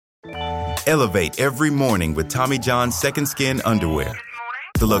Elevate every morning with Tommy John's Second Skin underwear.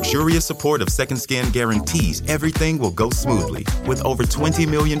 The luxurious support of Second Skin guarantees everything will go smoothly. With over 20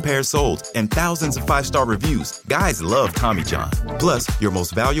 million pairs sold and thousands of 5-star reviews, guys love Tommy John. Plus, your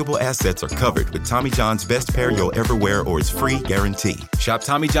most valuable assets are covered with Tommy John's best pair you'll ever wear or its free guarantee. Shop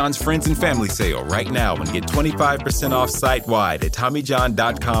Tommy John's Friends and Family Sale right now and get 25% off site-wide at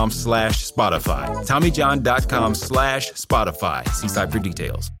TommyJohn.com/Spotify. TommyJohn.com/Spotify. See site for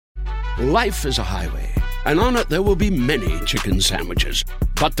details. Life is a highway, and on it there will be many chicken sandwiches.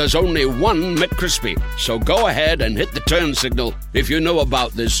 But there's only one McCrispy. So go ahead and hit the turn signal if you know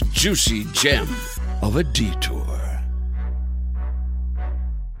about this juicy gem of a detour.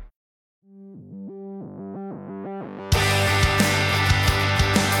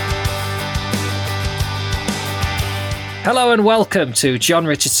 Hello and welcome to John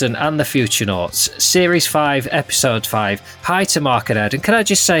Richardson and the Futurenauts, Series 5, Episode 5. Hi to Mark and Ed, and can I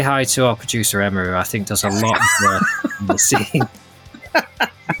just say hi to our producer Emma, who I think does a lot of work in the scene.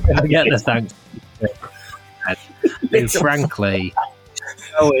 I get the thanks. Who frankly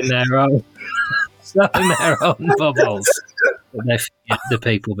so in their own bubbles that they forget the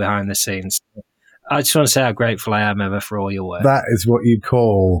people behind the scenes. I just want to say how grateful I am, Emma, for all your work. That is what you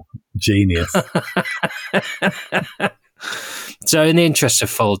call genius. So in the interest of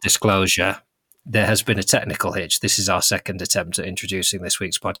full disclosure, there has been a technical hitch. This is our second attempt at introducing this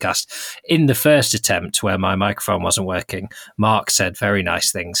week's podcast. In the first attempt, where my microphone wasn't working, Mark said very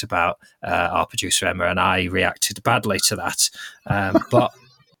nice things about our producer Emma, and I reacted badly to that. But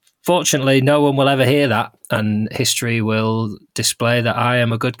fortunately, no one will ever hear that, and history will display that I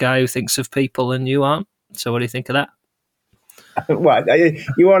am a good guy who thinks of people and you aren't. So what do you think of that? Well,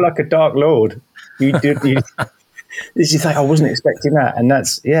 you are like a dark lord. You do. This is like, I wasn't expecting that. And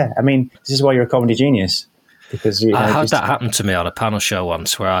that's, yeah, I mean, this is why you're a comedy genius. Because I had that happen to me on a panel show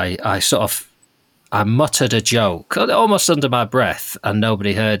once where I muttered a joke almost under my breath and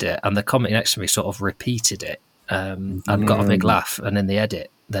nobody heard it. And the comic next to me sort of repeated it and got a big laugh. And in the edit,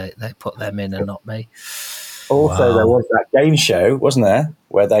 they put them in and not me. Also, There was that game show, wasn't there,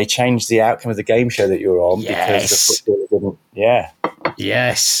 where they changed the outcome of the game show that you were on because the footballer didn't. Yeah.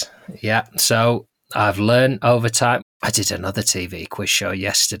 Yes. Yeah. So I've learned over time. I did another TV quiz show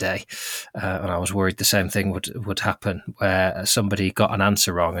yesterday, and I was worried the same thing would happen, where somebody got an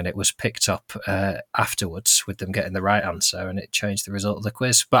answer wrong and it was picked up afterwards with them getting the right answer, and it changed the result of the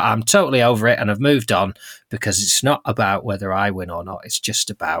quiz. But I'm totally over it, and I've moved on because it's not about whether I win or not. It's just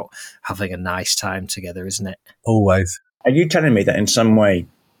about having a nice time together, isn't it? Always. Are you telling me that in some way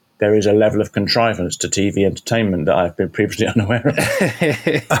there is a level of contrivance to TV entertainment that I've been previously unaware of?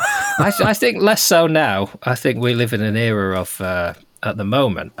 I think less so now. I think we live in an era of, at the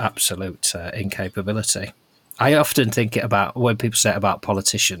moment, absolute incapability. I often think about when people say about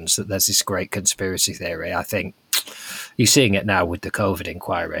politicians that there's this great conspiracy theory. I think you're seeing it now with the COVID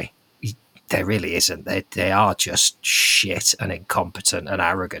inquiry. There really isn't. They are just shit and incompetent and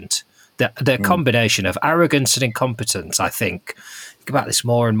arrogant. The combination of arrogance and incompetence, I think about this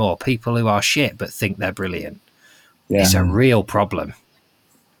more and more. People who are shit but think they're brilliant. Yeah. It's a real problem.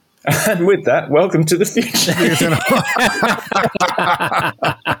 And with that, welcome to the future.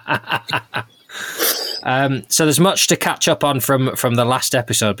 So there's much to catch up on from the last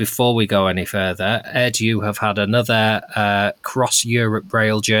episode before we go any further. Ed, you have had another cross-Europe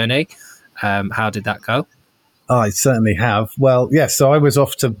Braille journey. How did that go? I certainly have. Well, yes, so I was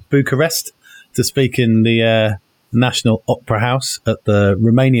off to Bucharest to speak in the National Opera House at the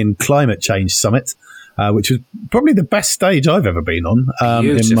Romanian Climate Change Summit, which was probably the best stage I've ever been on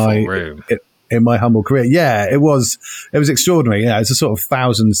in my humble career. Yeah, it was extraordinary. Yeah, it's a sort of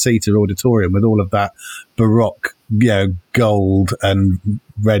 1,000-seater auditorium with all of that Baroque, gold and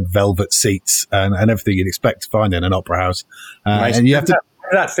red velvet seats and everything you'd expect to find in an opera house. And you have to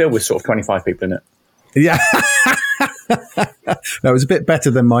that filled with sort of 25 people in it. Yeah. No, it was a bit better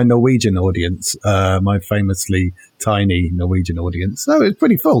than my Norwegian audience, my famously tiny Norwegian audience. So it was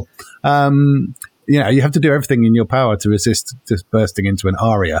pretty full. You have to do everything in your power to resist just bursting into an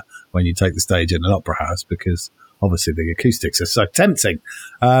aria when you take the stage in an opera house, because obviously the acoustics are so tempting.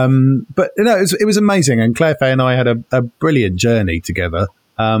 But it was amazing. And Claire Fay and I had a brilliant journey together.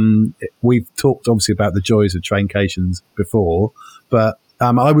 We've talked obviously about the joys of traincations before, but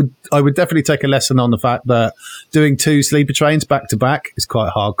I would definitely take a lesson on the fact that doing 2 sleeper trains back to back is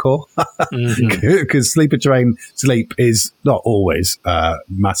quite hardcore, because sleeper train sleep is not always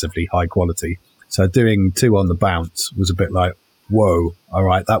massively high quality. So doing 2 on the bounce was a bit like, whoa, all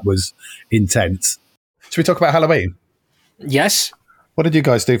right, that was intense. Should we talk about Halloween? Yes. What did you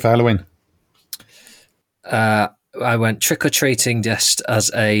guys do for Halloween? I went trick-or-treating just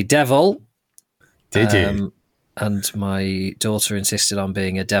as a devil. Did you? And my daughter insisted on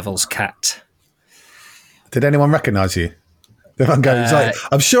being a devil's cat. Did anyone recognise you? Everyone goes like,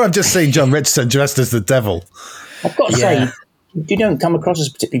 I'm sure I've just seen John Richardson dressed as the devil. I've got to say, you don't come across as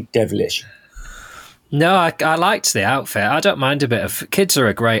particularly devilish. No, I liked the outfit. I don't mind a bit of... Kids are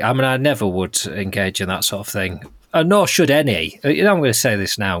a great... I mean, I never would engage in that sort of thing. Nor should any. You know, I'm going to say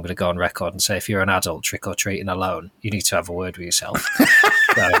this now. I'm going to go on record and say if you're an adult trick-or-treating alone, you need to have a word with yourself.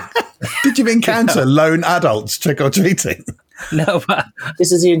 Did you encounter lone adults trick-or-treating? No, but...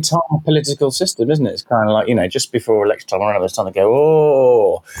 This is the entire political system, isn't it? It's kind of like, just before election time, around this time they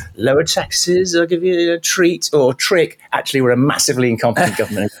go, lower taxes, I'll give you a treat or trick. Actually, we're a massively incompetent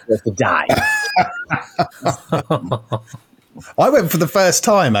government and to die. I went for the first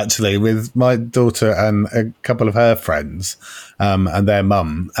time, actually, with my daughter and a couple of her friends and their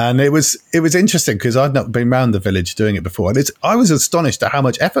mum. And it was interesting because I'd not been around the village doing it before. And I was astonished at how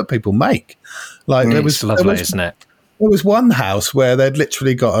much effort people make. Like, it's lovely, isn't it? There was one house where they'd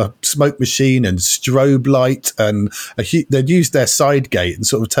literally got a smoke machine and strobe light, and they'd used their side gate and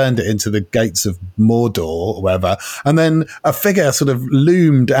sort of turned it into the gates of Mordor or whatever. And then a figure sort of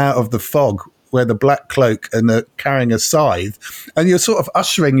loomed out of the fog wear the black cloak and carrying a scythe, and you're sort of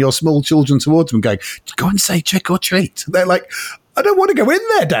ushering your small children towards them going, go and say trick or treat. They're like, I don't want to go in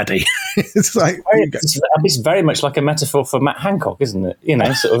there, Daddy. It's like... It's very much like a metaphor for Matt Hancock, isn't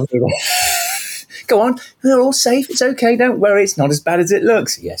it? Sort of... Go on, we're all safe. It's okay. Don't worry. It's not as bad as it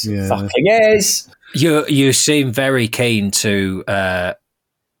looks. Yes, it fucking is. You seem very keen to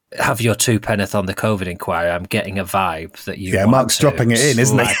have your two penneth on the COVID inquiry. I'm getting a vibe that you. Yeah, Mark's dropping it in,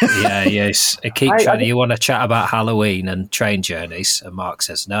 isn't he? Yeah, yes. I keep trying. You want to chat about Halloween and train journeys, and Mark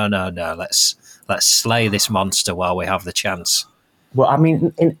says, "No. Let's slay this monster while we have the chance." Well, I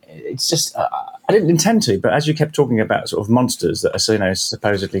mean, it's just I didn't intend to, but as you kept talking about sort of monsters that are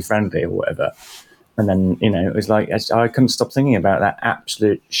supposedly friendly or whatever. And then, it was like, I couldn't stop thinking about that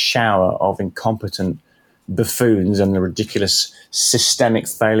absolute shower of incompetent buffoons and the ridiculous systemic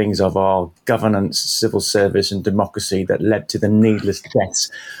failings of our governance, civil service and democracy that led to the needless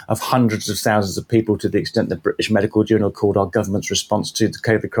deaths of hundreds of thousands of people, to the extent the British Medical Journal called our government's response to the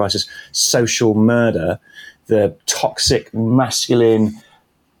COVID crisis social murder. The toxic, masculine,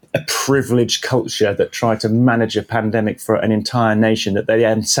 a privileged culture that tried to manage a pandemic for an entire nation, that they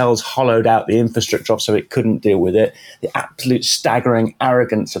themselves hollowed out the infrastructure of so it couldn't deal with it. The absolute staggering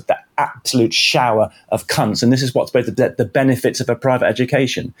arrogance of that absolute shower of cunts. And this is what's both the benefits of a private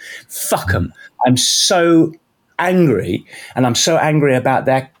education. Fuck them. I'm so angry, and I'm so angry about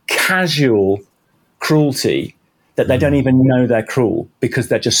their casual cruelty that they don't even know they're cruel, because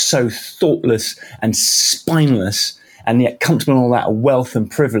they're just so thoughtless and spineless and yet comfortable in all that wealth and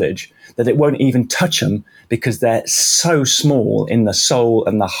privilege that it won't even touch them, because they're so small in the soul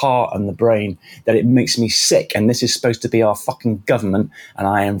and the heart and the brain that it makes me sick. And this is supposed to be our fucking government, and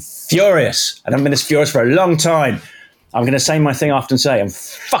I am furious. I haven't been this furious for a long time. I'm going to say my thing I often say. I'm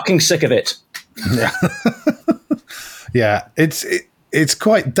fucking sick of it. Yeah, yeah. It's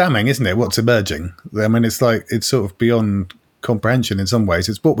quite damning, isn't it, what's emerging? I mean, it's sort of beyond comprehension in some ways.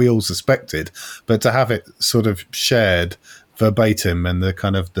 It's what we all suspected, but to have it sort of shared verbatim, and the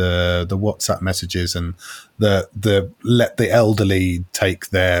kind of the WhatsApp messages and the let the elderly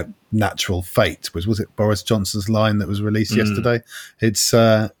take their natural fate, was it Boris Johnson's line that was released yesterday? It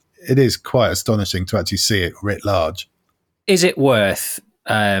is quite astonishing to actually see it writ large. Is it worth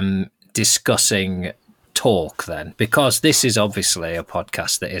discussing talk then? Because this is obviously a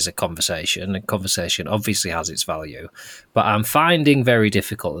podcast that is a conversation, and conversation obviously has its value, but I'm finding very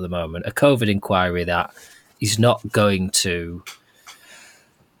difficult at the moment a COVID inquiry that is not going to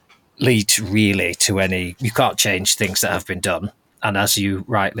lead really to any... You can't change things that have been done, and as you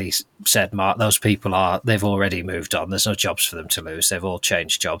rightly said, Mark, those people they've already moved on. There's no jobs for them to lose. They've all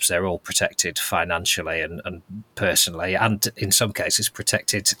changed jobs. They're all protected financially and personally, and in some cases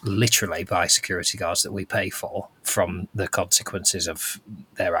protected literally by security guards that we pay for from the consequences of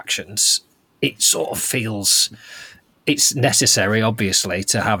their actions. It sort of feels it's necessary, obviously,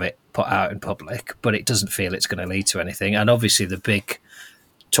 to have it put out in public, but it doesn't feel it's going to lead to anything. And obviously the big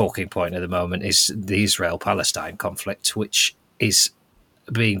talking point at the moment is the Israel-Palestine conflict, which is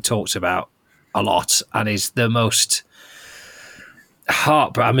being talked about a lot and is the most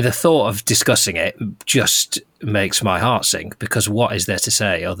I mean, the thought of discussing it just makes my heart sink, because what is there to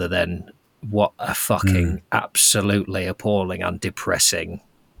say other than what a fucking absolutely appalling and depressing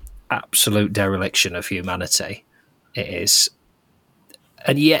absolute dereliction of humanity it is.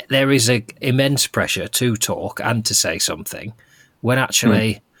 And yet there is an immense pressure to talk and to say something, when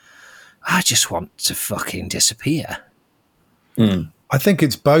actually I just want to fucking disappear. I think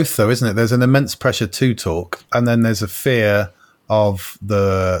it's both, though, isn't it? There's an immense pressure to talk, and then there's a fear of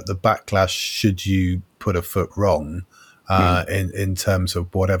the backlash should you put a foot wrong in terms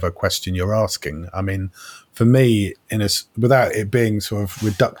of whatever question you're asking. I mean, for me, without it being sort of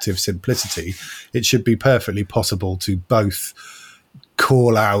reductive simplicity, it should be perfectly possible to both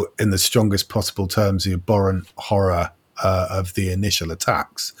call out in the strongest possible terms the abhorrent horror of the initial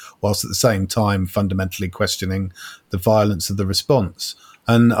attacks, whilst at the same time fundamentally questioning the violence of the response.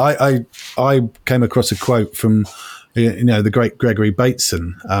 And I came across a quote from the great Gregory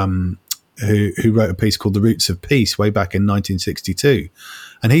Bateson, who wrote a piece called The Roots of Peace way back in 1962.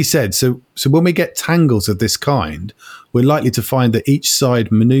 And he said, so when we get tangles of this kind, we're likely to find that each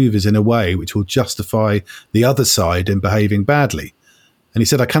side maneuvers in a way which will justify the other side in behaving badly. And he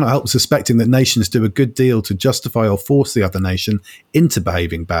said, I cannot help suspecting that nations do a good deal to justify or force the other nation into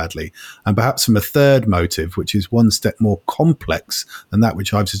behaving badly, and perhaps from a third motive, which is one step more complex than that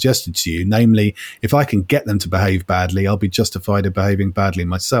which I've suggested to you, namely, if I can get them to behave badly, I'll be justified in behaving badly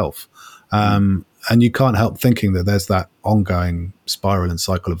myself. And you can't help thinking that there's that ongoing spiral and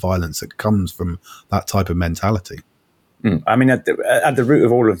cycle of violence that comes from that type of mentality. I mean, at the root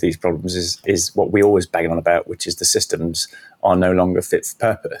of all of these problems is what we always bang on about, which is the systems are no longer fit for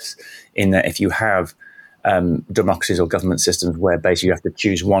purpose. In that, if you have democracies or government systems where basically you have to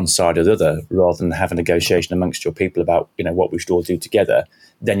choose one side or the other, rather than have a negotiation amongst your people about what we should all do together,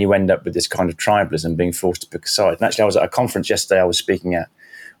 then you end up with this kind of tribalism, being forced to pick a side. And actually, I was at a conference yesterday I was speaking at,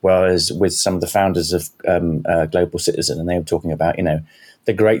 where I was with some of the founders of Global Citizen, and they were talking about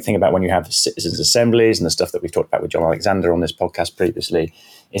the great thing about when you have citizens' assemblies and the stuff that we've talked about with John Alexander on this podcast previously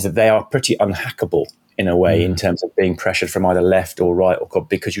is that they are pretty unhackable in a way in terms of being pressured from either left or right, or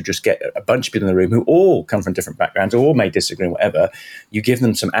because you just get a bunch of people in the room who all come from different backgrounds or all may disagree and whatever. You give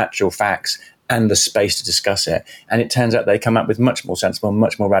them some actual facts and the space to discuss it. And it turns out they come up with much more sensible,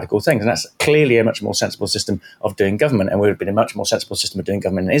 much more radical things. And that's clearly a much more sensible system of doing government. And would have been a much more sensible system of doing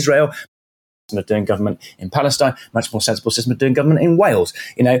government in Israel, of doing government in Palestine, much more sensible system of doing government in Wales,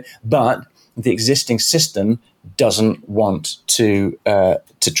 but the existing system doesn't want to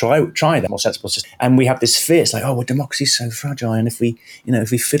try that more sensible system. And we have this fear. It's like, well, democracy's so fragile, and if we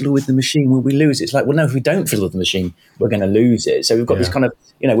fiddle with the machine, will we lose it? It's like, well, no, if we don't fiddle with the machine, we're going to lose it. So we've got this kind of,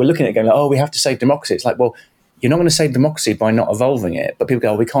 we're looking at it going, we have to save democracy. It's like, well, you're not going to save democracy by not evolving it. But people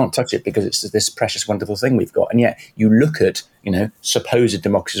go, we can't touch it because it's this precious, wonderful thing we've got. And yet you look at, supposed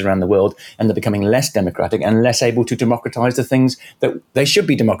democracies around the world, and they're becoming less democratic and less able to democratize the things that they should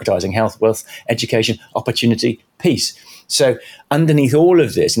be democratizing: health, wealth, education, opportunity, peace. So underneath all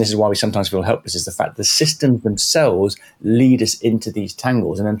of this, and this is why we sometimes feel helpless, is the fact that the systems themselves lead us into these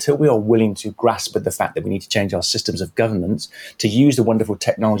tangles. And until we are willing to grasp at the fact that we need to change our systems of governance, to use the wonderful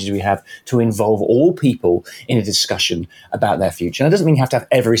technologies we have to involve all people in a discussion about their future. And it doesn't mean you have to have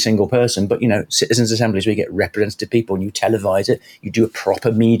every single person, but, citizens' assemblies where you get representative people and you televise it, you do a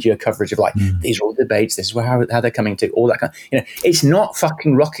proper media coverage of these are all debates, this is how they're coming to, all that kind of, it's not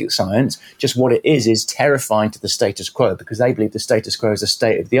fucking rocket science. Just what it is terrifying to the status quo, because they believe the status quo is the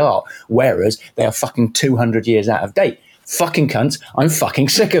state of the art, whereas they are fucking 200 years out of date. Fucking cunts, I'm fucking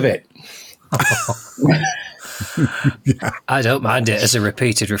sick of it. I don't mind it as a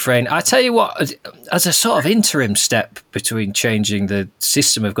repeated refrain. I tell you what, as a sort of interim step between changing the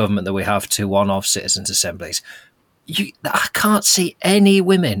system of government that we have to one of citizens' assemblies, I can't see any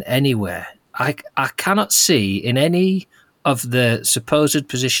women anywhere. I cannot see in any of the supposed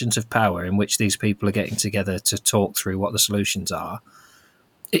positions of power in which these people are getting together to talk through what the solutions are.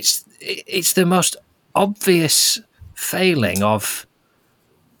 It's the most obvious failing of,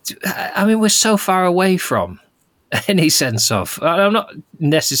 we're so far away from any sense of, I'm not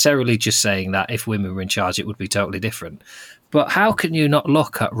necessarily just saying that if women were in charge it would be totally different, but how can you not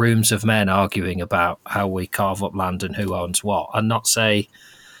look at rooms of men arguing about how we carve up land and who owns what, and not say,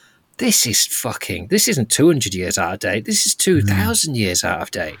 this isn't 200 years out of date, this is 2,000 years out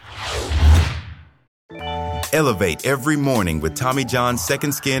of date. Elevate every morning with Tommy John's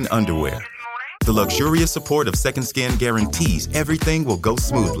Second Skin underwear. The luxurious support of Second Skin guarantees everything will go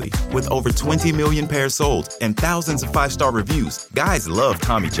smoothly. With over 20 million pairs sold and thousands of 5-star reviews, guys love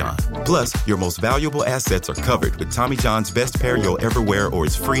Tommy John. Plus, your most valuable assets are covered with Tommy John's best pair you'll ever wear or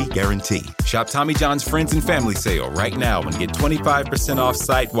its free guarantee. Shop Tommy John's Friends and Family Sale right now and get 25% off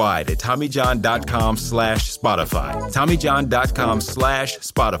site-wide at TommyJohn.com/Spotify.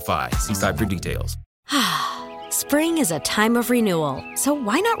 TommyJohn.com/Spotify. See site for details. Spring is a time of renewal, so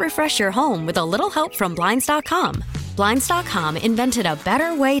why not refresh your home with a little help from Blinds.com? Blinds.com invented a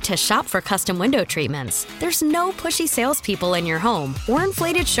better way to shop for custom window treatments. There's no pushy salespeople in your home or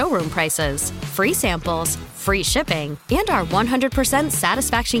inflated showroom prices. Free samples, free shipping, and our 100%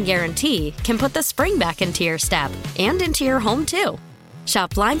 satisfaction guarantee can put the spring back into your step and into your home, too.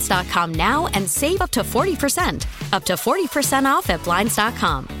 Shop Blinds.com now and save up to 40%. Up to 40% off at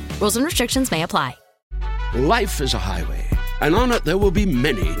Blinds.com. Rules and restrictions may apply. Life is a highway, and on it there will be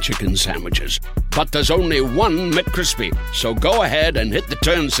many chicken sandwiches. But there's only one McCrispy. So go ahead and hit the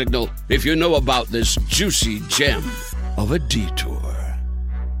turn signal if you know about this juicy gem of a detour.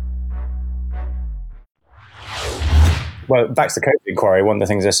 Well, back to the COVID inquiry, one of the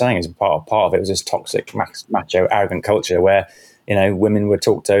things they're saying is part of it was this toxic, macho, arrogant culture where, women were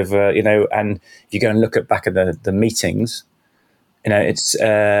talked over, and if you go and look back at the meetings, it's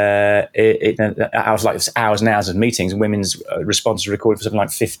hours and hours of meetings, and women's responses are recorded for something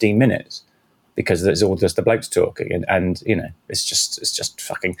like 15 minutes because it's all just the blokes talking, and it's just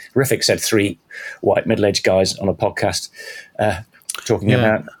fucking horrific. Said 3 white middle-aged guys on a podcast talking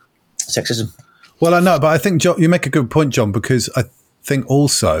about sexism. Well, I know, but I think, John, you make a good point, John, because I think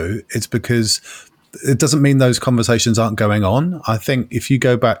also it's because it doesn't mean those conversations aren't going on. I think if you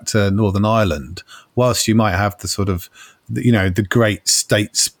go back to Northern Ireland, whilst you might have the sort of, the great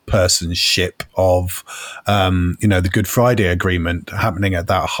statespersonship of, the Good Friday Agreement happening at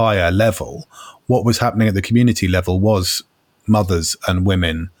that higher level, what was happening at the community level was mothers and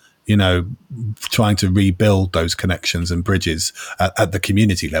women, trying to rebuild those connections and bridges at the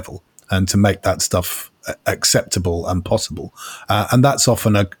community level and to make that stuff acceptable and possible. And that's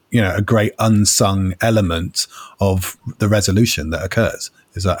often a great unsung element of the resolution that occurs,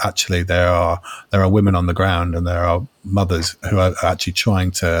 is that actually there are women on the ground and there are mothers who are actually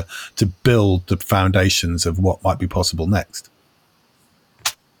trying to build the foundations of what might be possible next.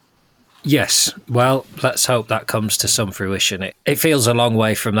 Yes, well, let's hope that comes to some fruition. It feels a long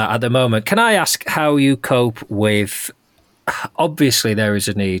way from that at the moment. Can I ask how you cope with, obviously there is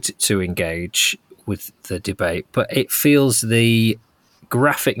a need to engage with the debate, but it feels the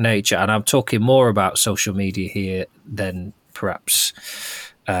graphic nature, and I'm talking more about social media here than perhaps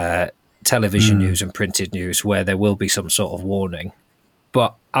television news and printed news, where there will be some sort of warning.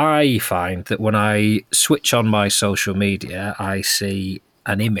 But I find that when I switch on my social media, I see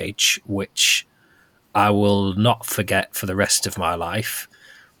an image which I will not forget for the rest of my life.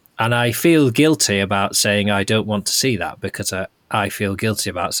 And I feel guilty about saying I don't want to see that, because I feel guilty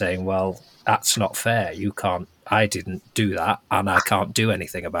about saying, well, that's not fair. I didn't do that, and I can't do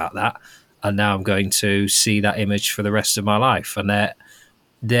anything about that. And now I'm going to see that image for the rest of my life. And they're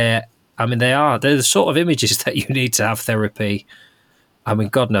the sort of images that you need to have therapy. I mean,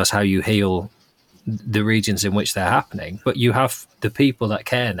 God knows how you heal the regions in which they're happening, but you have the people that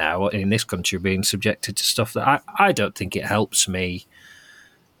care now in this country being subjected to stuff that I don't think it helps me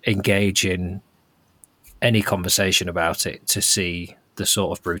engage in any conversation about it to see the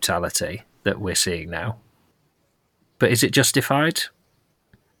sort of brutality that we're seeing now. But is it justified?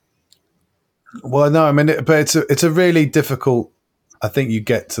 Well, no, I mean, but it's a really difficult. I think you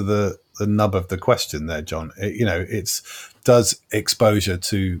get to the nub of the question there, John. Does exposure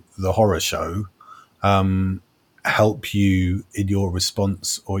to the horror show help you in your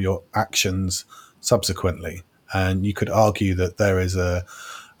response or your actions subsequently? And you could argue that there is a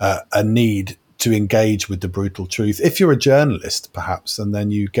need to engage with the brutal truth if you're a journalist, perhaps, and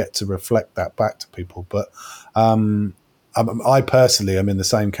then you get to reflect that back to people. But I personally am in the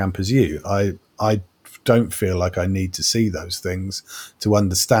same camp as you. I don't feel like I need to see those things to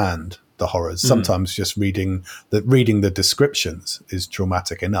understand the horrors. Sometimes just reading the descriptions is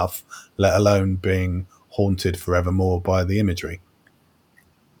traumatic enough, let alone being haunted forevermore by the imagery.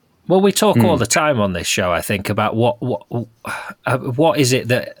 Well, we talk all the time on this show, I think, about what is it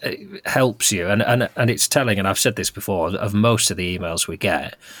that helps you, and it's telling. And I've said this before, of most of the emails we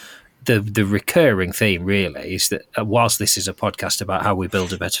get, the recurring theme really is that whilst this is a podcast about how we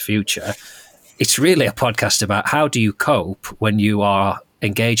build a better future, it's really a podcast about how do you cope when you are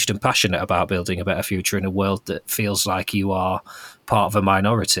engaged and passionate about building a better future in a world that feels like you are part of a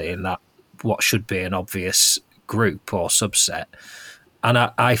minority in that what should be an obvious group or subset. And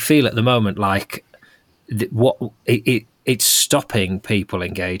I feel at the moment like it's stopping people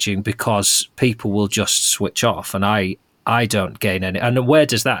engaging because people will just switch off, and I don't gain any. And where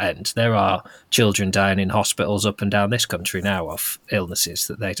does that end? There are children dying in hospitals up and down this country now of illnesses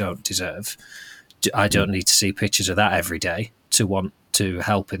that they don't deserve. I don't need to see pictures of that every day to want to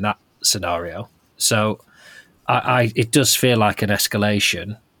help in that scenario. So it does feel like an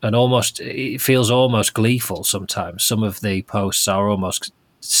escalation. And it feels almost gleeful sometimes. Some of the posts are almost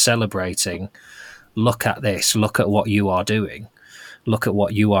celebrating look at this, look at what you are doing, look at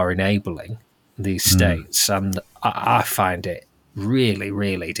what you are enabling these states. And I find it really,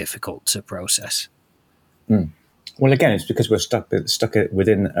 really difficult to process. Well, again, it's because we're stuck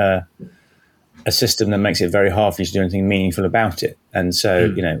within a system that makes it very hard for you to do anything meaningful about it. And so,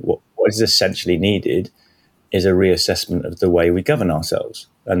 what is essentially needed is a reassessment of the way we govern ourselves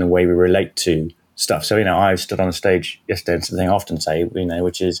and the way we relate to stuff. So, I stood on a stage yesterday and something I often say,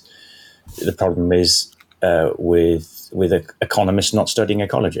 which is the problem is with economists not studying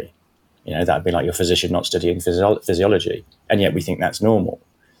ecology. That'd be like your physician not studying physiology, and yet we think that's normal.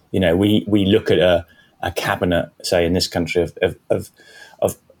 We look at a cabinet, say in this country, of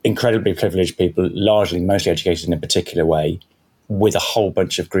incredibly privileged people, mostly educated in a particular way, with a whole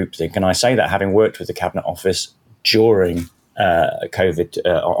bunch of groupthink. And I say that having worked with the Cabinet Office during COVID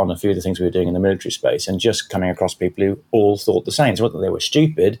on a few of the things we were doing in the military space, and just coming across people who all thought the same. So whether they were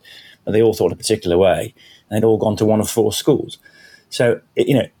stupid, but they all thought a particular way, and they'd all gone to one of 4 schools. So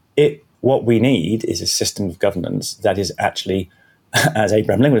what we need is a system of governance that is actually, as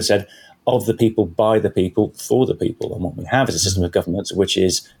Abraham Lincoln said, of the people, by the people, for the people. And what we have is a system of governance which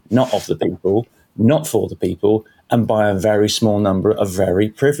is not of the people, not for the people, and by a very small number of very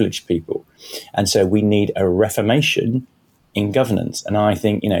privileged people. And so we need a reformation in governance. And I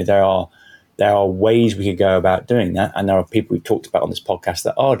think, there are ways we could go about doing that. And there are people we've talked about on this podcast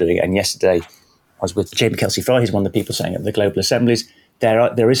that are doing it. And yesterday I was with Jamie Kelsey-Fry. He's one of the people saying at the Global Assemblies,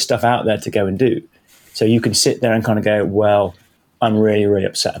 there is stuff out there to go and do. So you can sit there and kind of go, well, I'm really, really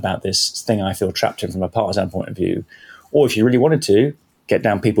upset about this thing I feel trapped in from a partisan point of view. Or if you really wanted to, get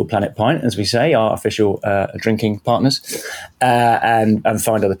down People Planet Pint, as we say, our official drinking partners, and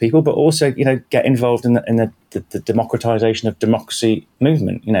find other people, but also, get involved in the democratization of democracy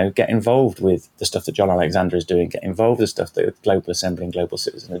movement. Get involved with the stuff that John Alexander is doing, get involved with the stuff that Global Assembly and Global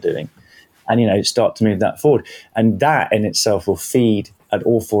Citizen are doing, and, start to move that forward. And that in itself will feed an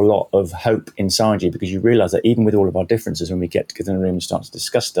awful lot of hope inside you, because you realize that even with all of our differences, when we get together in the room and start to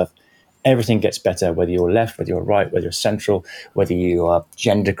discuss stuff, everything gets better, whether you're left, whether you're right, whether you're central, whether you are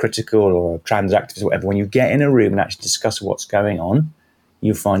gender critical or trans activist or whatever. When you get in a room and actually discuss what's going on,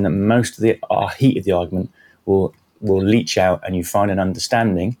 you find that most of the heat of the argument will leach out, and you find an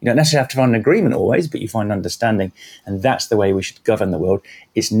understanding. You don't necessarily have to find an agreement always, but you find an understanding. And that's the way we should govern the world.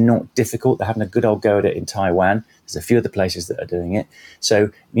 It's not difficult. They're having a good old go at it in Taiwan. There's a few other places that are doing it.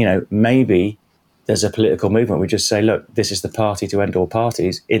 So, maybe there's a political movement. We just say, look, this is the party to end all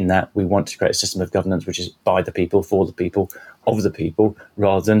parties, in that we want to create a system of governance which is by the people, for the people, of the people,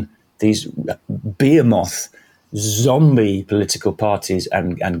 rather than these behemoth zombie political parties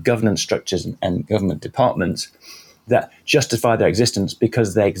and governance structures and government departments that justify their existence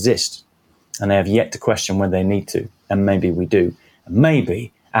because they exist, and they have yet to question when they need to. And maybe we do. And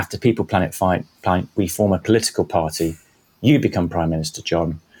maybe after People Planet Pint, we form a political party. You become Prime Minister,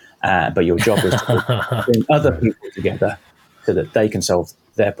 John, but your job is to bring other people together so that they can solve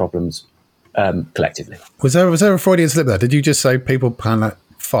their problems collectively. Was there a Freudian slip there? Did you just say People Planet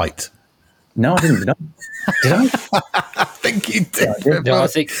Fight? No, I didn't. Did I? I think you did. Yeah, No, I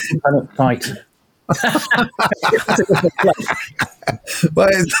think Planet Fight. Well,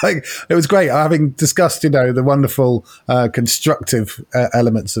 it was great having discussed, the wonderful constructive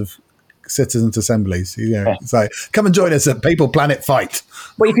elements of citizens' assemblies. So come and join us at People Planet Fight.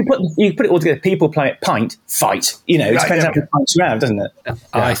 Well, you can put it all together. People Planet Pint Fight. It depends how many pints you have, doesn't it?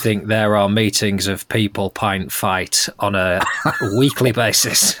 I think there are meetings of People Pint Fight on a weekly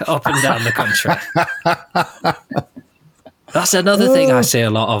basis up and down the country. That's another thing I see a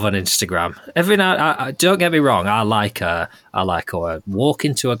lot of on Instagram. Every now, don't get me wrong, I like a walk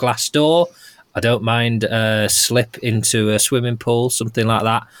into a glass door. I don't mind a slip into a swimming pool, something like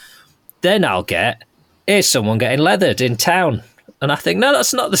that. Then I'll get, here's someone getting leathered in town. And I think, no,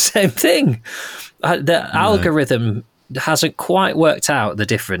 that's not the same thing. The algorithm hasn't quite worked out the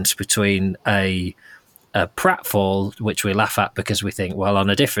difference between a pratfall, which we laugh at because we think, well, on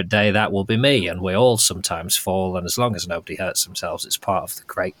a different day, that will be me. And we all sometimes fall. And as long as nobody hurts themselves, it's part of the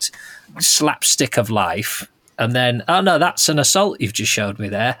great slapstick of life. And then, oh, no, that's an assault you've just showed me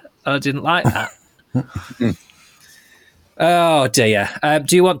there. I didn't like that. Oh, dear.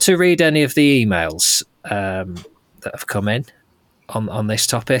 Do you want to read any of the emails that have come in on this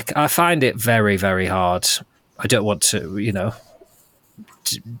topic? I find it very, very hard. I don't want to,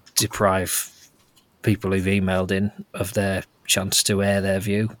 deprive people who've emailed in of their chance to air their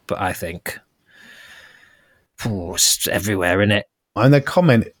view, but I think it's everywhere, isn't it? And the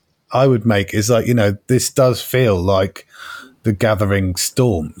comment I would make is this does feel like the gathering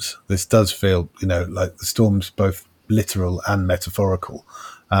storms. This does feel, like the storms, both literal and metaphorical.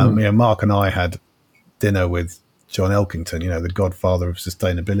 Mark and I had dinner with John Elkington, the godfather of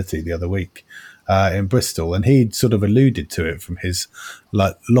sustainability, the other week in Bristol, and he'd sort of alluded to it from his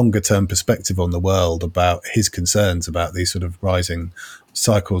longer term perspective on the world about his concerns about these sort of rising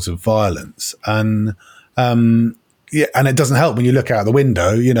cycles of violence. And and it doesn't help when you look out the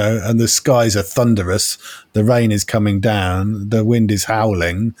window, and the skies are thunderous, the rain is coming down, the wind is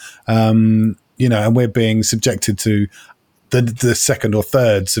howling, and we're being subjected to the second or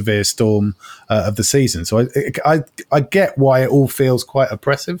third severe storm of the season. So I get why it all feels quite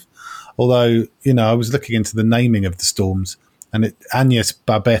oppressive. Although, I was looking into the naming of the storms, and Agnes,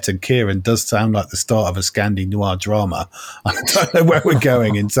 Babette and Kieran does sound like the start of a Scandi noir drama. I don't know where we're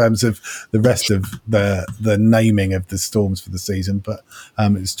going in terms of the rest of the naming of the storms for the season, but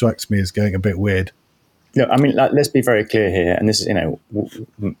it strikes me as going a bit weird. No, I mean, let's be very clear here. And this is,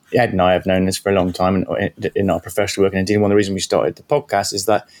 Ed and I have known this for a long time in our professional work. And indeed, one of the reasons we started the podcast is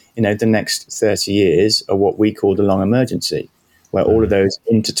that, the next 30 years are what we call the long emergency, where all of those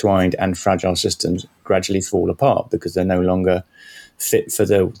intertwined and fragile systems gradually fall apart because they're no longer fit for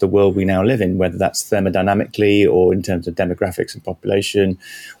the world we now live in, whether that's thermodynamically or in terms of demographics and population,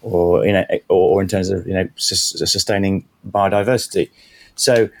 or in terms of sustaining biodiversity.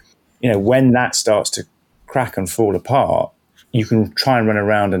 So, when that starts to crack and fall apart, you can try and run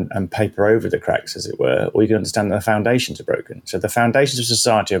around and paper over the cracks, as it were, or you can understand that the foundations are broken. So the foundations of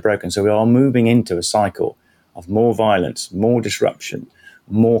society are broken. So we are moving into a cycle of more violence, more disruption,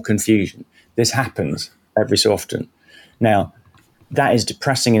 more confusion. This happens every so often. Now, that is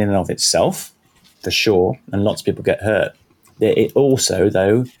depressing in and of itself, for sure, and lots of people get hurt. It also,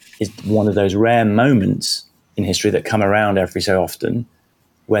 though, is one of those rare moments in history that come around every so often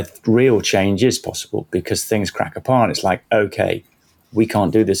where real change is possible because things crack apart. It's like, okay, we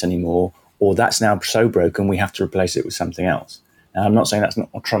can't do this anymore, or that's now so broken we have to replace it with something else. Now, I'm not saying that's not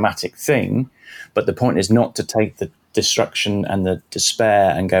a traumatic thing, but the point is not to take the destruction and the despair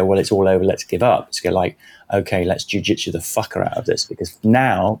and go, well, it's all over, let's give up. It's go like, okay, let's jujitsu the fucker out of this, because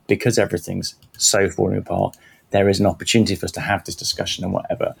now, because everything's so falling apart, there is an opportunity for us to have this discussion and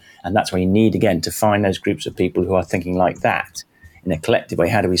whatever. And that's why you need, again, to find those groups of people who are thinking like that in a collective way.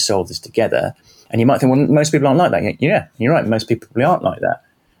 How do we solve this together? And you might think, well, most people aren't like that. Yeah, you're right. Most people probably aren't like that.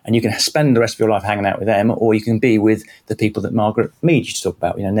 And you can spend the rest of your life hanging out with them, or you can be with the people that Margaret Mead used to talk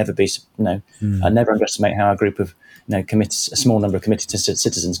about. Never underestimate how a group of, a small number of committed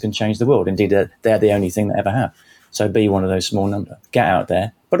citizens can change the world. Indeed, they're the only thing that ever have. So be one of those small number. Get out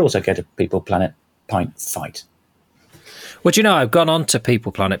there, but also get a People Planet Pint fight. Well, I've gone on to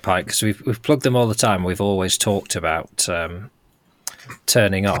People Planet Pint because we've plugged them all the time. We've always talked about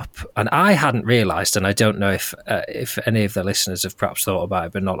turning up, and I hadn't realised, and I don't know if any of the listeners have perhaps thought about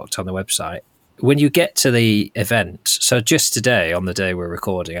it but not looked on the website. When you get to the event, so just today, on the day we're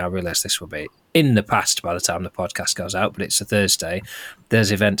recording, I realise this will be in the past by the time the podcast goes out, but it's a Thursday.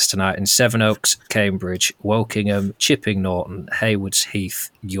 There's events tonight in Sevenoaks, Cambridge, Wokingham, Chipping Norton, Haywards Heath,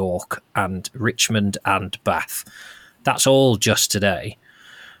 York, and Richmond and Bath. That's all just today.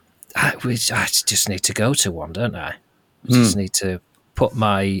 I just need to go to one, don't I? Just need to put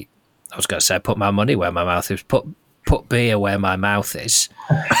my money where my mouth is, put beer where my mouth is.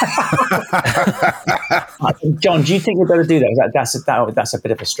 John, do you think we're going to do that? That's a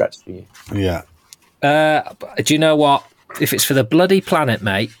bit of a stretch for you. Yeah. Do you know what? If it's for the bloody planet,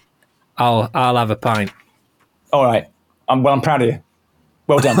 mate, I'll have a pint. All right. I'm proud of you.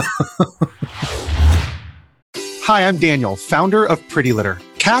 Well done. Hi, I'm Daniel, founder of Pretty Litter.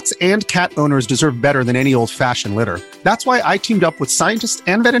 Cats and cat owners deserve better than any old-fashioned litter. That's why I teamed up with scientists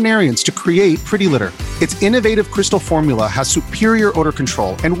and veterinarians to create Pretty Litter. Its innovative crystal formula has superior odor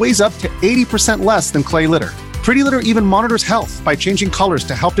control and weighs up to 80% less than clay litter. Pretty Litter even monitors health by changing colors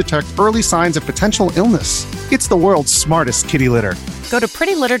to help detect early signs of potential illness. It's the world's smartest kitty litter. Go to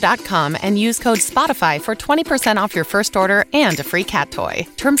prettylitter.com and use code SPOTIFY for 20% off your first order and a free cat toy.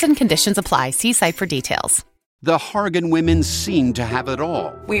 Terms and conditions apply. See site for details. The Hargan women seemed to have it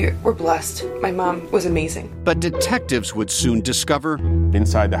all. We were blessed. My mom was amazing. But detectives would soon discover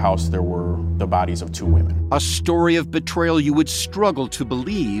inside the house there were the bodies of two women. A story of betrayal you would struggle to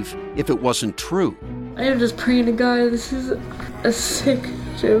believe if it wasn't true. I am just praying to God, this is a sick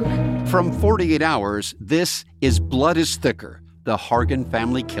joke. From 48 Hours, this is Blood is Thicker, the Hargan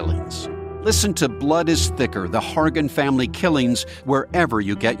Family Killings. Listen to Blood is Thicker, the Hargan Family Killings, wherever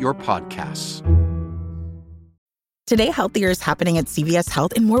you get your podcasts. Today, healthier is happening at CVS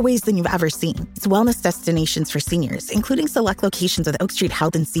Health in more ways than you've ever seen. It's wellness destinations for seniors, including select locations with Oak Street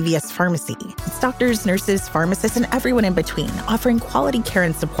Health and CVS Pharmacy. It's doctors, nurses, pharmacists, and everyone in between, offering quality care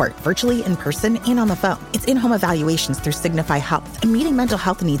and support virtually, in person, and on the phone. It's in-home evaluations through Signify Health and meeting mental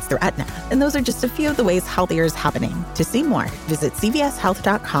health needs through Aetna. And those are just a few of the ways healthier is happening. To see more, visit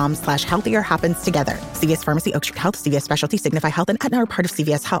cvshealth.com/healthier happens together. CVS Pharmacy, Oak Street Health, CVS Specialty, Signify Health, and Aetna are part of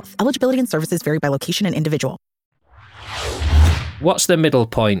CVS Health. Eligibility and services vary by location and individual. What's the middle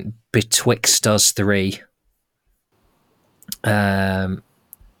point betwixt us three? It's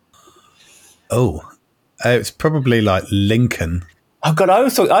probably like Lincoln. Oh God, I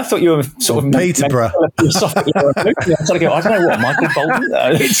thought you were sort of Peterborough. I don't know what, Michael Bolton.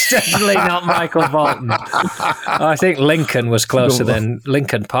 It's definitely not Michael Bolton. I think Lincoln was closer than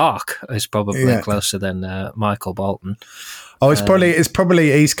Lincoln Park is probably closer than Michael Bolton. Oh, it's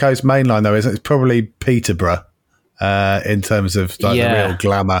probably East Coast mainline though, isn't it? It's probably Peterborough. In terms of the real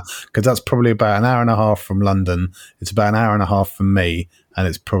glamour, because that's probably about an hour and a half from London. It's about an hour and a half from me, and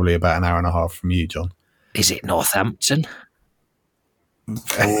it's probably about an hour and a half from you, John. Is it Northampton?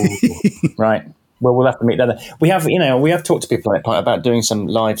 Right. Well, we'll have to meet there. We have talked to people about doing some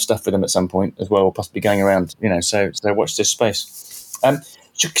live stuff with them at some point as well, possibly going around. So watch this space. I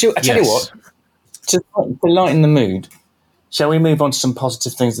tell you what, to lighten the mood, shall we move on to some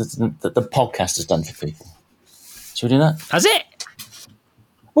positive things that the podcast has done for people? Should we do that? Has it?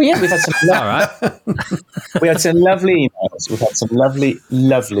 Well, yeah, we've had some. All right. We had some lovely emails. We've had some lovely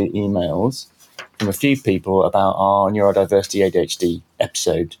emails from a few people about our neurodiversity ADHD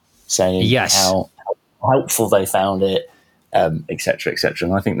episode, saying how helpful they found it, etc., etc.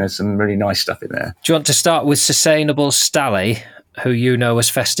 And I think there's some really nice stuff in there. Do you want to start with Sustainable Sally, who you know as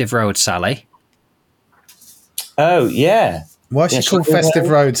Festive Road Sally? Oh yeah. Why is she called Festive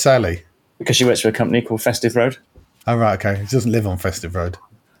Road Sally? Because she works for a company called Festive Road. Oh, right, okay. She doesn't live on Festive Road.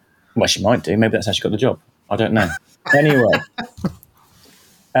 Well, she might do. Maybe that's how she got the job. I don't know. Anyway.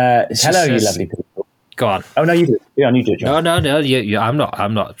 Hello, you lovely people. Go on. Oh, no, you do. Yeah, you do it, John. No.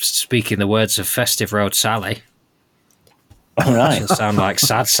 I'm not speaking the words of Festive Road Sally. All right. It'll sound like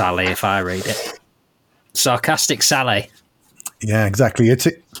Sad Sally if I read it. Sarcastic Sally. Yeah, exactly.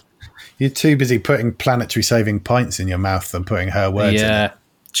 You're too busy putting planetary-saving pints in your mouth than putting her words in it.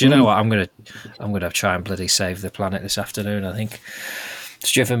 Do you know what? I'm gonna try and bloody save the planet this afternoon. I think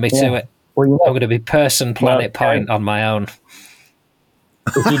it's driven me to it. Well, I'm going to be planet pint on my own.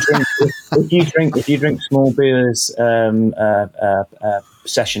 If you drink small beers,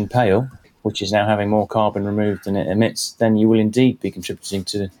 session pale, which is now having more carbon removed than it emits, then you will indeed be contributing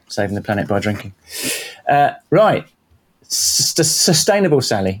to saving the planet by drinking. Right, Sustainable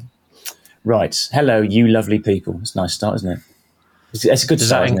Sally. Right, hello, you lovely people. It's a nice start, isn't it? It's a good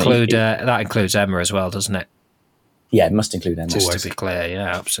start. That includes Emma as well, doesn't it? Yeah, it must include Emma. Just to be clear,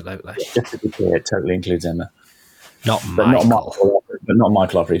 yeah, absolutely. Just to be clear, it totally includes Emma. Not Michael. But not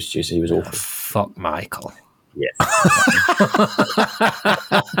Michael, our producer. He was awful. Fuck Michael. Yeah.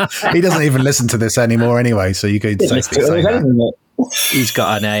 He doesn't even listen to this anymore anyway, so you could safely say that. He's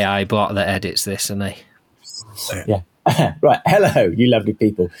got an AI bot that edits this, hasn't he? Yeah. Right. Hello, you lovely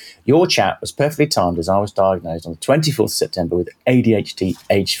people. Your chat was perfectly timed as I was diagnosed on the 24th of September with ADHD,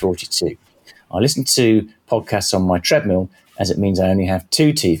 age 42. I listen to podcasts on my treadmill as it means I only have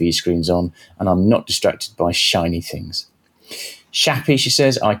 2 TV screens on and I'm not distracted by shiny things. Shappy, she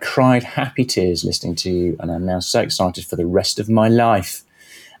says, I cried happy tears listening to you and I'm now so excited for the rest of my life.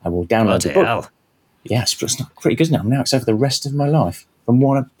 I will download the book. Hell. Yeah, it's pretty good now. I'm now excited for the rest of my life from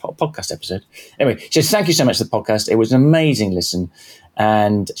one podcast episode. Anyway, she says, thank you so much for the podcast. It was an amazing listen.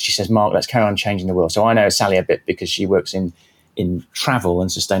 And she says, Mark, let's carry on changing the world. So I know Sally a bit because she works in travel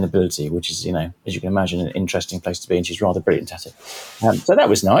and sustainability, which is, as you can imagine, an interesting place to be. And she's rather brilliant at it. So that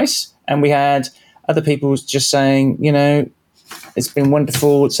was nice. And we had other people just saying, it's been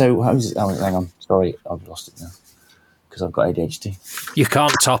wonderful. So how is it? Oh, hang on. Sorry, I've lost it now because I've got ADHD. You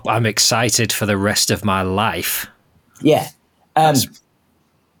can't top I'm excited for the rest of my life. Yeah.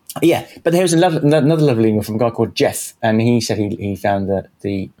 Yeah, but there was another lovely email from a guy called Jeff, and he said he found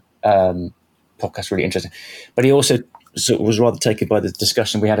the podcast really interesting. But he also sort of was rather taken by the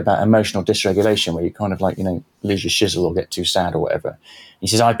discussion we had about emotional dysregulation, where you kind of lose your shizzle or get too sad or whatever. He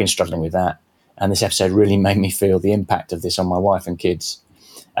says, I've been struggling with that, and this episode really made me feel the impact of this on my wife and kids,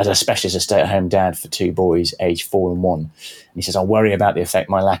 especially as a stay-at-home dad for 2 boys, aged 4 and 1. And he says, I worry about the effect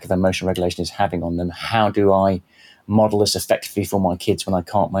my lack of emotional regulation is having on them. How do I model this effectively for my kids when I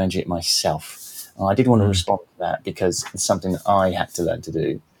can't manage it myself? And I did want to respond to that because it's something that I had to learn to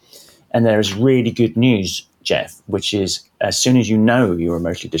do. And there is really good news, Jeff, which is as soon as you know you're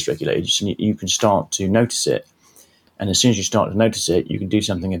emotionally dysregulated, you can start to notice it. And as soon as you start to notice it, you can do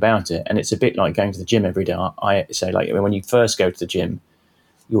something about it. And it's a bit like going to the gym every day. I say, like, when you first go to the gym,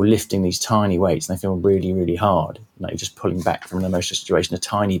 you're lifting these tiny weights and they feel really, really hard. Like you're just pulling back from an emotional situation a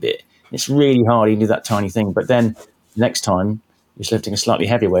tiny bit. It's really hard. You do that tiny thing. But then next time, you're lifting a slightly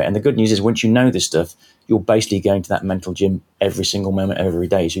heavier weight. And the good news is once you know this stuff, you're basically going to that mental gym every single moment, every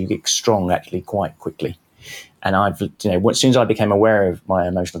day. So you get strong actually quite quickly. And I've, as soon as I became aware of my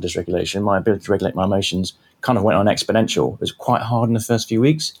emotional dysregulation, my ability to regulate my emotions kind of went on exponential. It was quite hard in the first few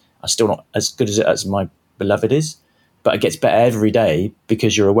weeks. I'm still not as good as my beloved is, but it gets better every day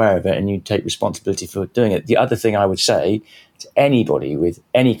because you're aware of it and you take responsibility for doing it. The other thing I would say to anybody with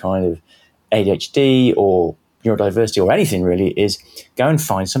any kind of ADHD or neurodiversity or anything really is go and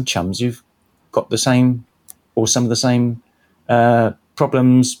find some chums who've got the same or some of the same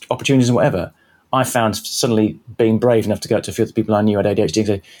problems, opportunities and whatever. I found suddenly being brave enough to go out to a few of the people I knew had ADHD and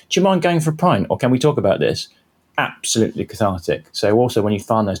say, do you mind going for a pint or can we talk about this? Absolutely cathartic. So also when you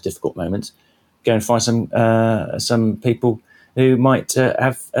find those difficult moments, go and find some people who might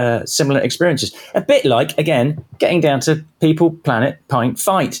have similar experiences. A bit like, again, getting down to people, planet, pint,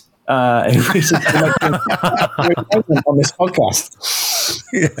 fight. On this podcast.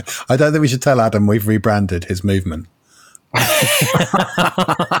 Yeah. I don't think we should tell Adam we've rebranded his movement.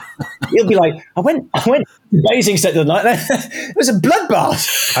 He'll be like, I went to Basingstoke the other night. It was a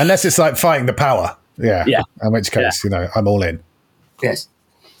bloodbath. Unless it's like fighting the power. Yeah. In which case, I'm all in. Yes.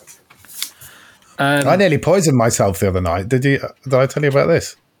 I nearly poisoned myself the other night. Did I tell you about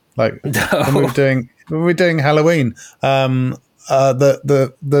this? Like when we were doing Halloween. The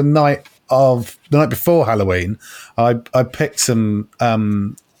night before Halloween, I picked some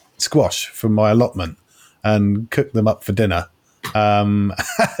squash from my allotment and cooked them up for dinner in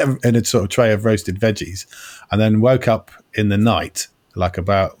a sort of tray of roasted veggies, and then woke up in the night, like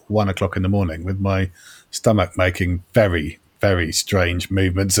about 1 o'clock in the morning, with my stomach making very, very strange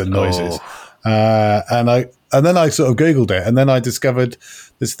movements and noises. And then I sort of Googled it, and then I discovered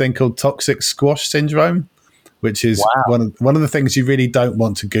this thing called toxic squash syndrome, which is one of the things you really don't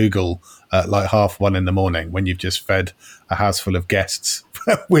want to Google at like 1:30 in the morning when you've just fed a house full of guests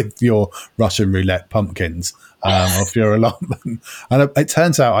with your Russian roulette pumpkins off your allotment. And it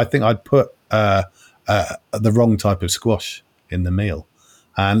turns out I think I'd put the wrong type of squash in the meal.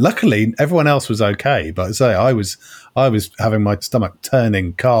 And luckily, everyone else was okay. But I was having my stomach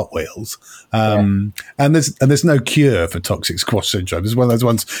turning cartwheels. And there's no cure for toxic squash syndrome. It's one of those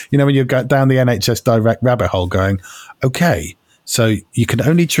ones, when you go down the NHS Direct rabbit hole, going, okay, so you can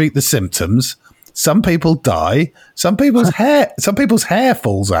only treat the symptoms. Some people die. Some people's hair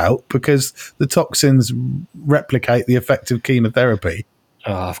falls out because the toxins replicate the effect of chemotherapy.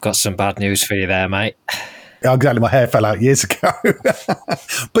 Oh, I've got some bad news for you there, mate. Exactly, my hair fell out years ago.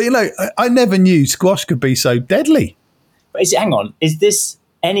 But, I never knew squash could be so deadly. But is this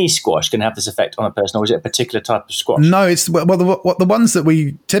any squash can have this effect on a person, or is it a particular type of squash? No, it's the ones that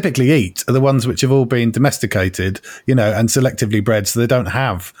we typically eat are the ones which have all been domesticated, and selectively bred, so they don't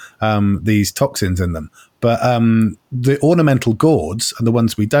have these toxins in them. But the ornamental gourds are the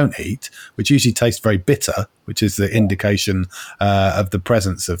ones we don't eat, which usually taste very bitter, which is the indication of the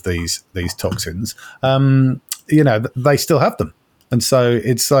presence of these toxins. They still have them. And so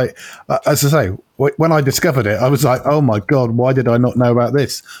it's like, as I say, when I discovered it, I was like, oh my God, why did I not know about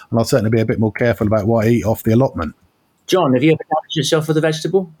this? And I'll certainly be a bit more careful about what I eat off the allotment. John, have you ever damaged yourself with a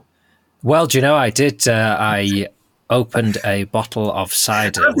vegetable? Well, do you know, I did. I opened a bottle of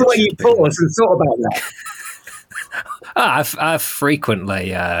cider. That's the way you paused and thought about that. I've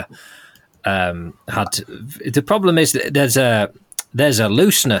frequently had. The problem is that there's a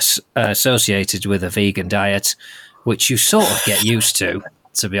looseness associated with a vegan diet, which you sort of get used to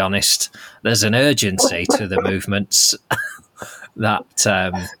be honest. There's an urgency to the movements that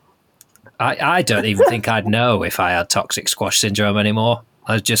I don't even think I'd know if I had toxic squash syndrome anymore.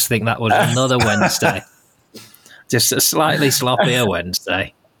 I just think that was another Wednesday. Just a slightly sloppier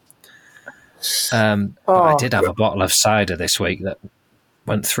Wednesday. But I did have a bottle of cider this week that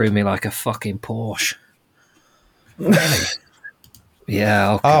went through me like a fucking Porsche. Really?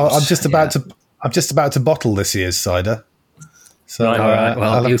 Yeah. I'm just about to bottle this year's cider. So, all right.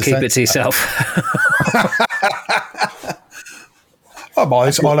 Well, you keep it to yourself.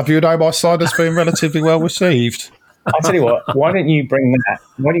 All of you know my cider's been relatively well received. I'll tell you what. Why don't you bring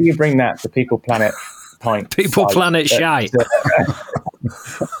that to People Planet Pint? People Planet Shite.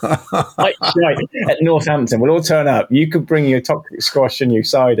 Right, at Northampton. We'll all turn up. You could bring your toxic squash and your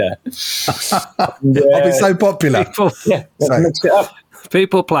cider. And, I'll be so popular. Let's mix it up.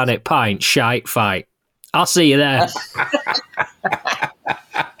 People Planet Pint Shite Fight. I'll see you there.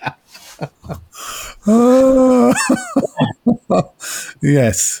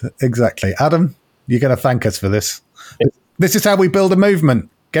 Yes, exactly. Adam, you're going to thank us for this. This is how we build a movement.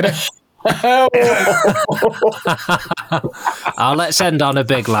 Get it? Let's end on a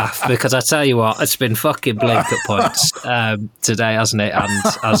big laugh, because I tell you what, it's been fucking bleak at points today, hasn't it? And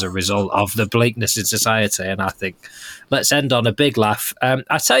as a result of the bleakness in society, and I think let's end on a big laugh.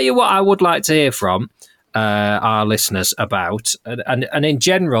 I tell you what, I would like to hear from our listeners about, and in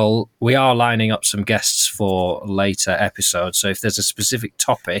general, we are lining up some guests for later episodes. So if there's a specific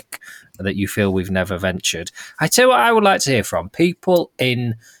topic that you feel we've never ventured, I tell you what, I would like to hear from people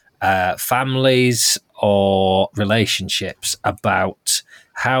in families or relationships about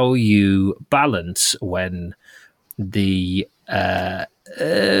how you balance when the I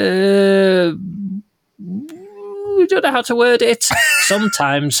don't know how to word it.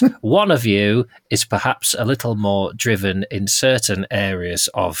 Sometimes one of you is perhaps a little more driven in certain areas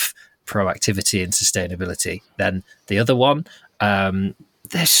of proactivity and sustainability than the other one.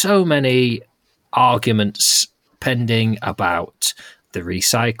 There's so many arguments pending about the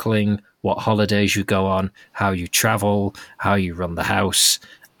recycling, what holidays you go on, how you travel, how you run the house.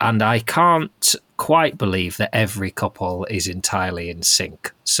 And I can't quite believe that every couple is entirely in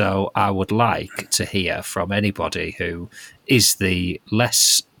sync. So I would like to hear from anybody who is the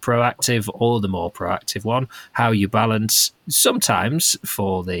less proactive or the more proactive one, how you balance. Sometimes,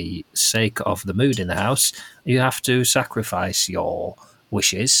 for the sake of the mood in the house, you have to sacrifice your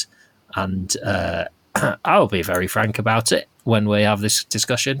wishes. And I'll be very frank about it when we have this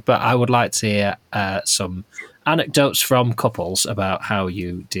discussion, but I would like to hear some anecdotes from couples about how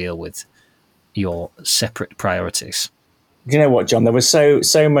you deal with your separate priorities. You know what, John? There was so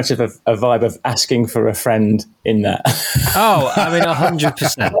much of a vibe of asking for a friend in that. Oh, I mean,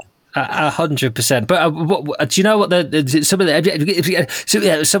 100%. 100%. But do you know what some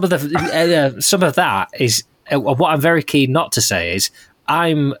of that is? What I'm very keen not to say is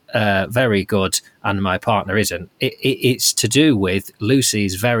I'm very good and my partner isn't. It's to do with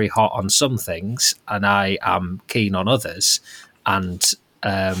Lucy's very hot on some things and I am keen on others, and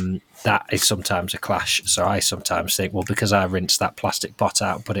that is sometimes a clash. So I sometimes think, well, because I rinsed that plastic pot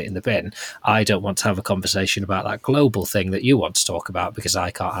out and put it in the bin, I don't want to have a conversation about that global thing that you want to talk about because I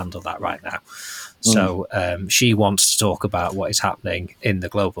can't handle that right now. So she wants to talk about what is happening in the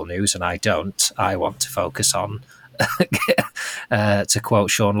global news and I don't. I want to focus on, to quote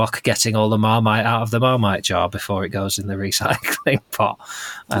Sean Locke, getting all the Marmite out of the Marmite jar before it goes in the recycling pot.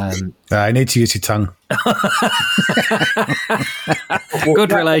 I need to use your tongue.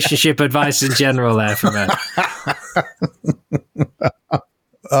 Good relationship advice in general there from me.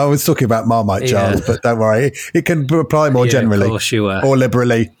 I was talking about Marmite jars, but don't worry. It can apply more generally. Of course you were. Or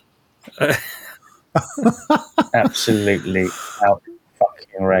liberally. Absolutely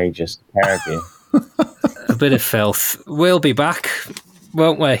outrageous. Pair of you. A bit of filth. We'll be back,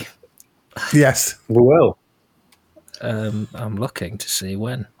 won't we? Yes. We will. I'm looking to see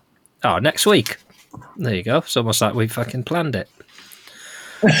when. Oh, next week. There you go. It's almost like we fucking planned it.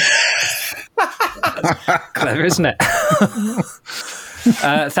 Clever, isn't it?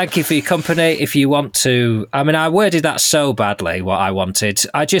 Thank you for your company. If you want to, I mean, I worded that so badly what I wanted.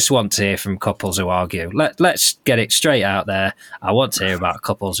 I just want to hear from couples who argue. Let's get it straight out there. I want to hear about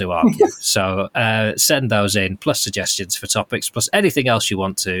couples who argue. So send those in, plus suggestions for topics, plus anything else you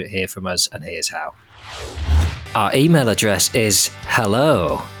want to hear from us, and here's how. Our email address is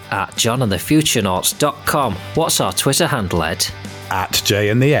hello@johnandthefuturenauts.com. What's our Twitter handle, Ed?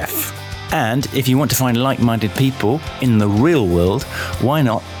 @JandTheF. And if you want to find like-minded people in the real world, why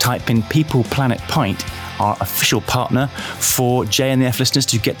not type in People Planet Pint, our official partner for J and the F listeners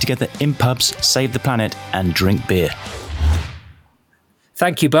to get together in pubs, save the planet, and drink beer.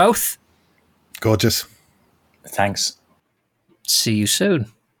 Thank you both. Gorgeous. Thanks. See you soon.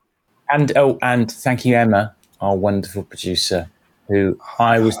 And thank you, Emma, our wonderful producer, who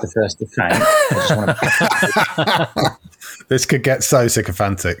I was the first to thank. I just want to... This could get so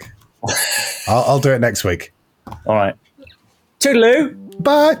sycophantic. I'll do it next week. All right. Toodaloo.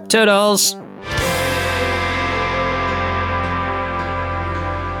 Bye. Toodles.